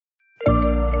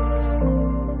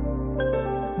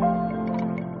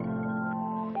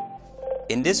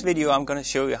In this video I'm going to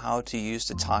show you how to use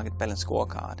the Targit Balance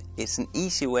Scorecard. It's an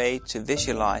easy way to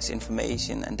visualize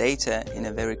information and data in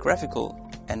a very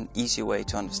graphical and easy way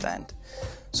to understand.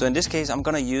 So in this case I'm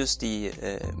going to use the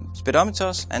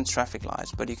speedometers and traffic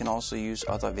lights, but you can also use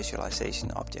other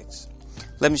visualization objects.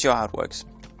 Let me show you how it works.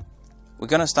 We're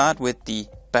going to start with the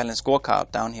Balance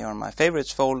Scorecard down here on my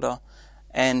favorites folder,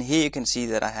 and here you can see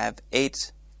that I have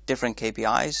 8 different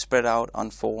KPIs spread out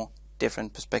on 4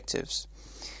 different perspectives.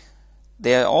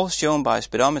 They are all shown by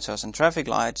speedometers and traffic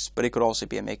lights, but it could also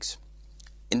be a mix.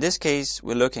 In this case,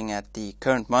 we're looking at the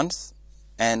current month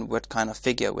and what kind of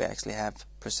figure we actually have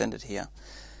presented here.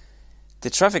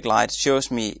 The traffic light shows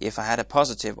me if I had a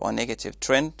positive or negative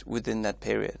trend within that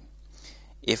period.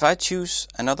 If I choose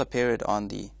another period on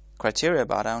the criteria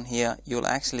bar down here, you'll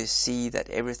actually see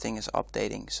that everything is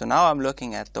updating. So now I'm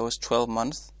looking at those 12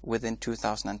 months within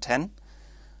 2010.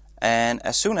 And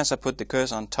as soon as I put the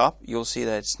cursor on top, you'll see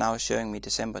that it's now showing me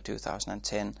December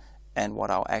 2010 and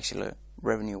what our actual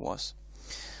revenue was.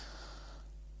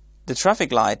 The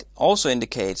traffic light also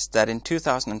indicates that in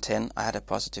 2010 I had a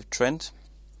positive trend.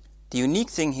 The unique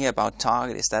thing here about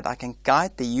Targit is that I can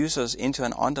guide the users into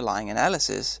an underlying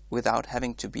analysis without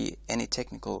having to be any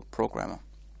technical programmer.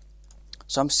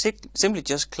 So I'm simply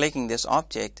just clicking this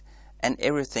object and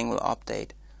everything will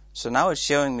update. So now it's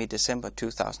showing me December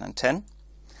 2010.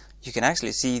 You can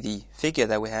actually see the figure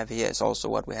that we have here is also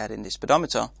what we had in the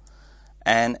speedometer.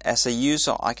 And as a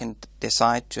user, I can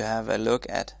decide to have a look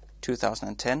at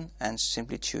 2010 and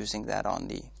simply choosing that on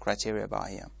the criteria bar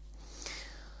here.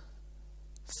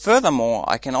 Furthermore,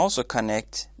 I can also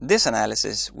connect this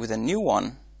analysis with a new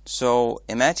one. So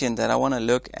imagine that I want to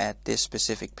look at this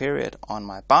specific period on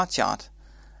my bar chart.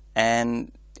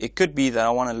 And it could be that I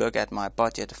want to look at my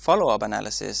budget follow-up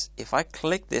analysis. If I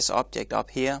click this object up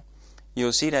here,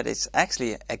 you'll see that it's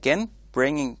actually again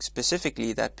bringing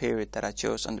specifically that period that I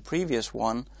chose on the previous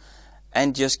one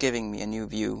and just giving me a new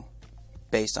view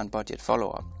based on budget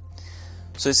follow-up.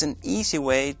 So it's an easy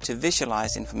way to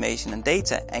visualize information and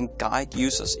data and guide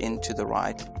users into the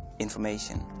right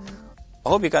information. I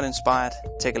hope you got inspired.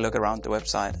 Take a look around the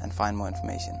website and find more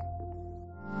information.